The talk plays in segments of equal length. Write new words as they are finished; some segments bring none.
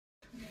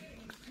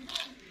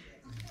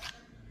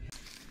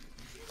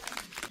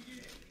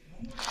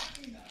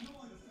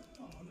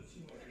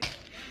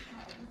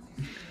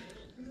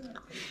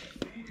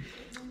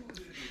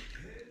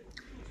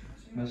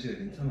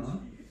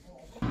괜찮아?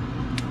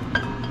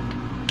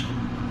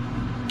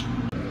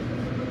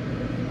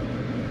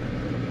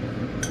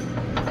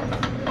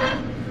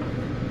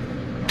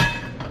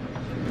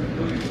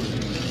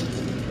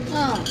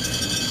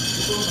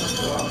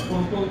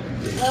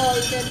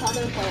 이제 받을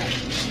거야.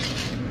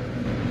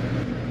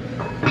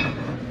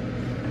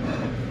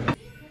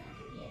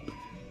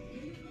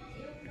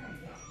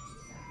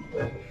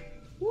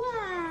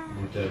 우와.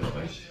 물때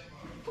먹어야지.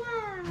 우와.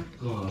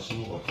 그거 하나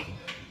씹어가 없어.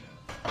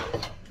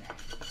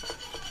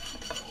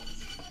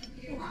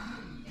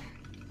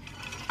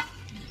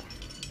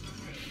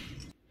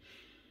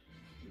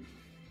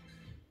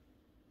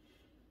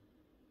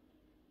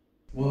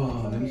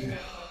 와, 냄새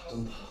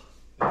쩐다.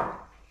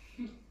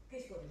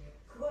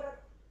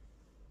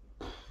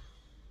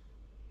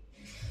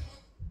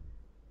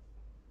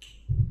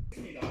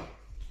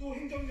 또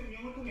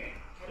행정명령을 통해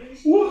다른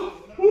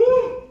시민들보다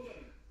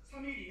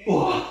 3일 이내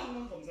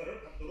신원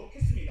검사를 받도록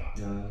했습니다.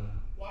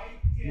 야,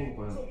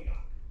 먹어봐요.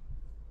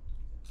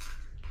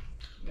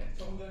 네,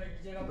 조금 전에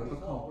이재가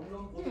보고서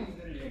언론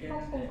보도들을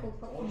얘기했는데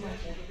어제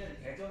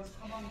보도된 대전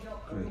사망자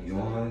그래,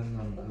 영화에서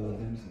나는 그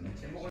냄새네.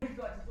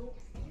 제목을까지도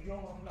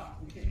위험하구나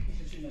이렇게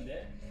느끼실 수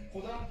있는데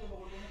고다음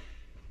제목을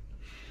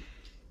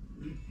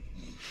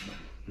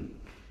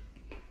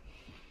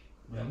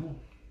보면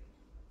뭐?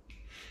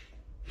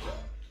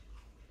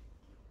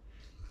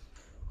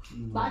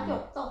 맛이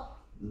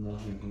없어. 나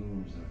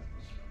그런 냄새.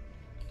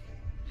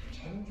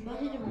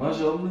 맛이 좀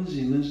맛이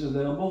없는지 있는지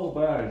내가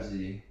먹어봐야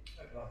알지.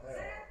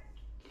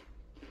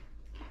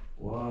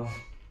 와.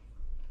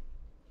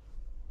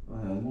 아,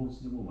 안 먹으면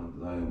진짜 먹으면 안 돼.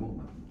 나 이거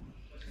먹으면 안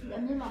돼.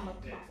 냄새만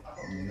맡아.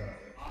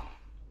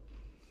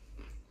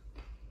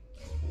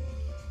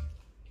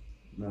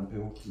 난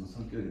배고프면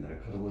성격이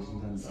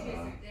날카로워진단다.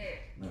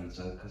 나를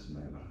자극하지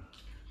말아라.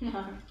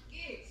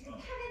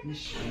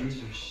 이씨,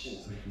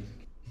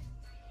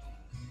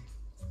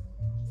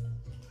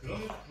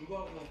 그럼에도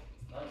불구하고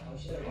난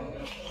당신을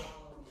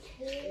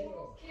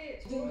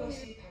모든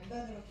것이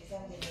반반으로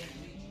계산되는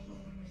우리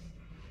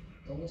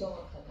너무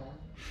정확하다.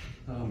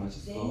 사과 내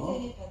맛있어?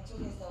 인생의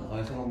반쪽에서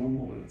아니, 사과 못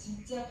먹어요.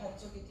 진짜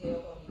반쪽이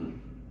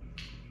되어버린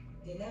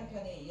내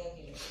남편의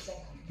이야기를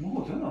시작합니다.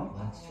 먹어도 되나?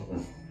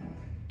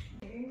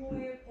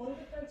 유기농의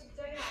번듯한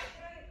직장인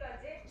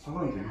아시라기까지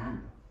사과는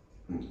되겠습니다.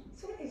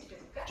 소개팅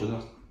시켜줄까?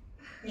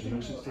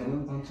 저녁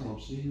식사는 반찬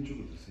없이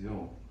흰죽을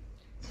드세요.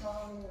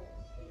 전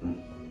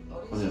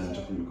어린 아니, 시절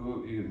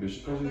잠깐만. 이게 몇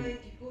시까지?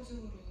 아빠의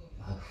뒷보증으로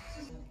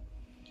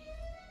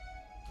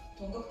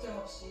돈 걱정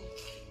없이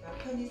맘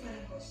편히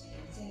사는 것이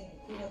인생의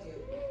목표가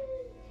되었고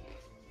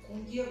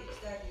공기업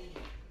입사리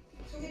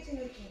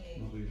소개팅을 통해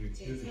나도 이게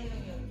제 기억이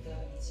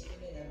이상형이었던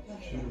지금의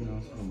남편을 최근에 한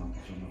만나게 사람한테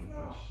되었습니다.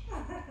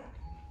 전화를 해야지.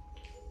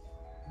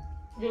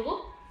 그리고?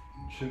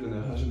 최근에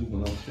하시는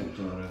분한테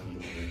전화를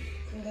했는데.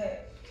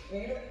 근데 왜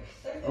이렇게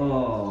비싼데?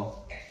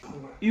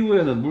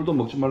 이후에는 물도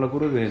먹지 말라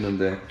그러게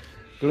했는데,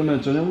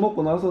 그러면 저녁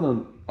먹고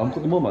나서는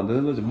아무것도 먹으면 안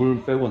되는 거지,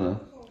 물 빼고는.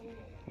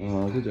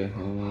 그제.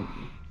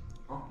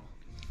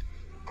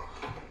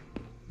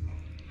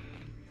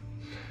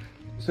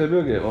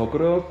 새벽에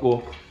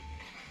그래갖고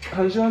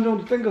 1시간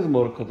정도 땡겨서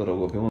먹으라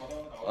하더라고. 병원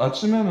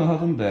아침에는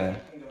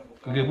하던데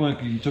그게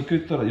보니까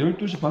적혀있더라.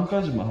 12시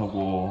반까지만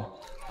하고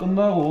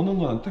끝나고 오는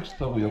거는 택시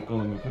타고 역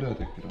가는 거 그래야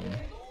됐더라고.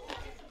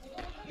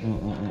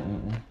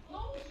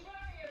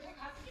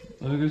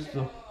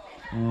 알겠어.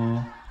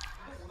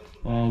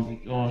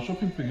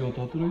 쇼핑백 이거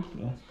다 들어있어.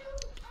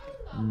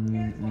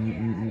 먹으면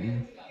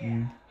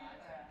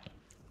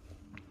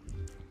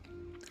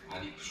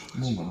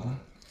안 돼?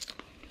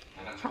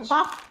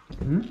 사과?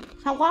 응?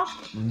 사과?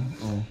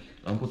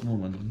 아무것도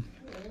먹으면 안 돼.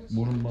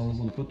 모르는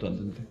말고는 그것도 안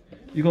된대.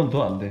 이건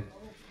더 안 돼.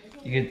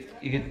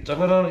 이게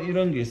짜가라는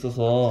이런 게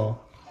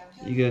있어서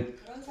이게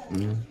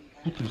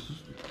붙어 있을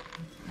수도 있어.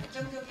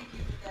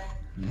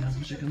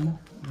 맛있겠노?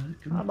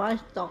 아,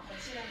 맛있어.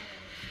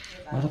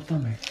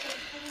 맛없다며.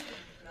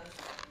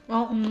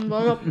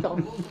 맛없어.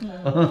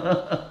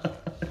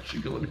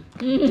 죽여버려.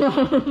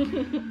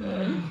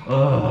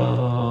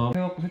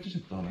 해갖고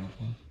해주셨다.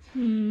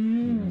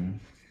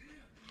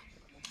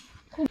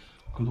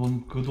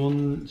 그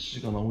돈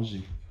씨가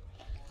나오지.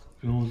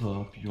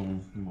 변호사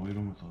비용 뭐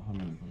이런 거 다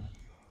하면 그래.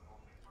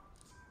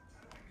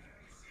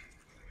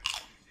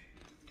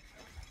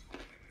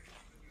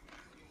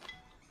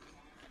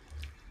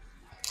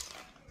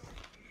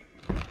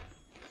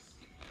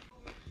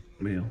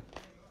 왜요?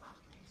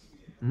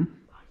 응?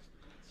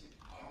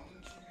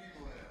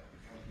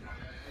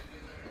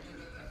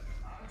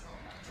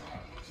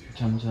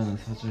 잠자는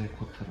사자의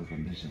코타를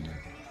건네지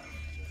말고.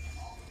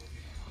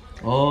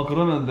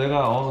 그러면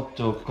내가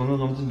저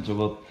건강검진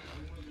저거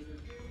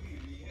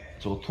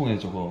통에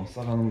저거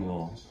싸가는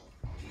거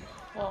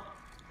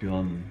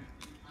변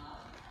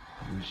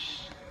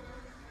으이씨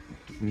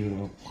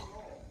뚜껑이라 확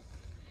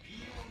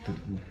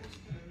뜯고.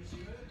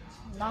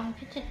 난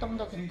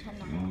피치똥도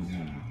괜찮아.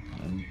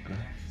 아니까.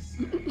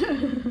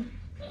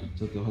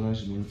 저때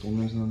화장실 문에 똥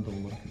냄새 난다고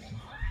말했겠지.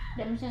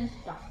 냄새는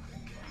진짜.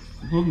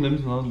 그것도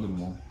냄새 나는데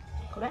뭐.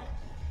 그래?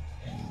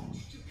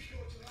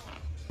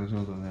 그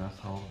정도 내가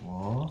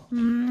사오고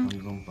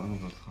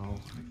방송빵도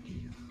사오고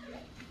할게요.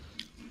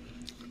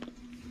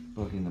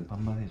 여기는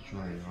반만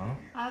해줘요.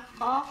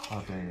 알까?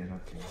 밥에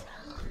이렇게.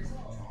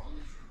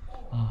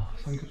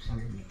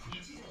 삼겹살을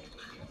먹고 싶어.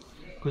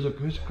 그저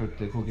회식할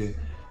때 거기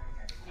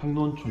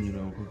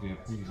향론촌이라고 거기에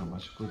고기가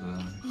맛있거든.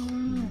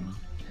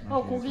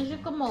 고기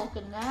실컷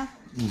먹었겠네.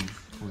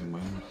 고기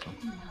많이 먹었어.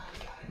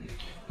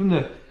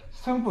 근데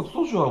생각보다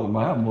소주하고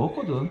많이 안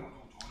먹었거든.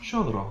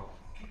 취하더라.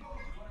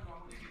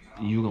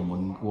 이유가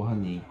뭔고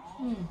하니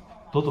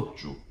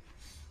더덕주.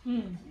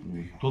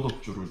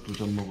 더덕주를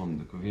 2잔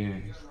먹었는데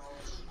그게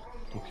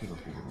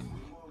독해갖고 그러네.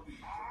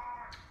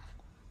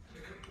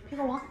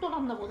 피가 확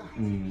돌았나 보다.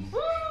 콩으로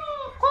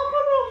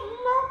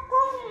먹고.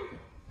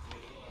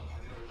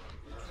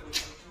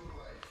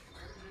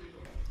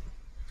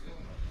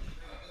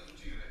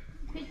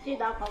 피치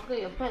나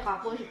거기 옆에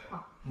가고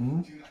싶어.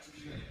 응?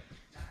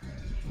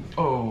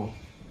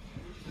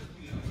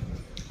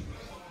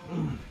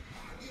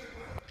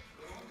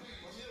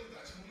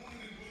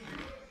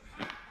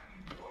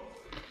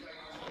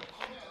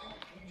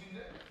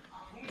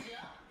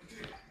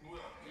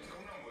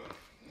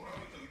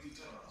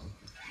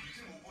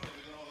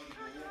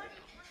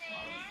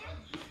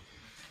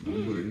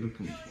 이걸 이렇게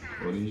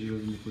어린 시절에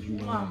먹고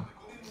준다.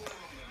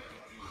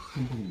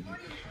 행복이 먹고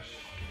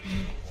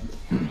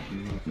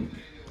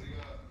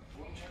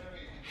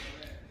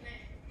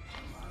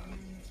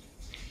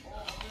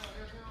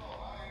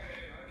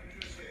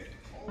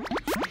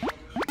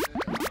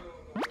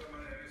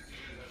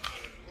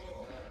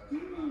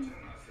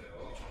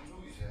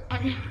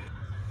아니,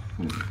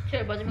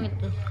 제일 마지막에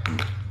또.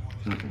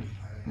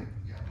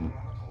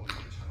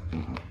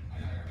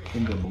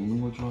 근데 먹는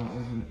거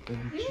좋아하는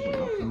애들 치고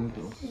나쁜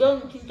애들 없어.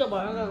 면 진짜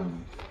많아.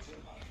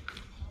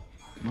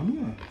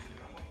 맞네.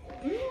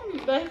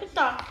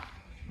 맛있다.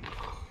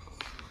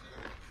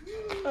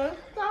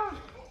 맛있다.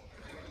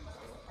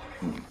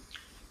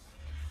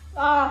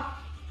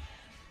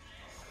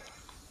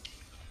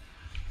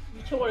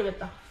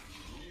 미쳐버리겠다.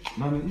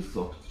 나는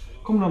있어.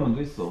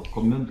 컵라면도 있어.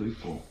 겉면도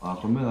있고.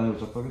 겉면 아니고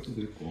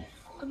짜파게티도 있고.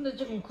 근데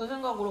지금 그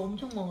생각으로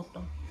엄청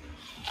먹었다.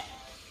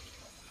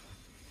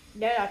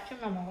 내일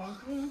아침에 먹어.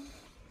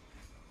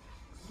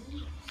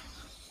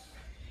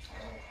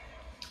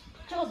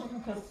 제가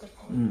너무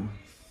괴롭겠다.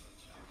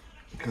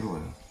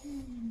 괴로워요.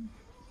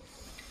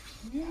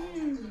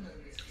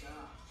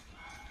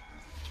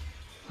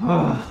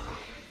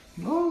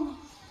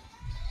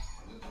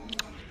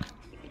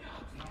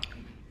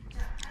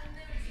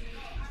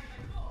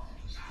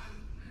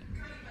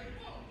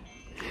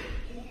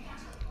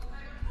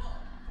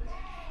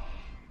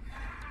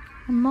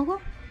 안 먹어?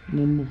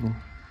 못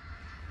먹어.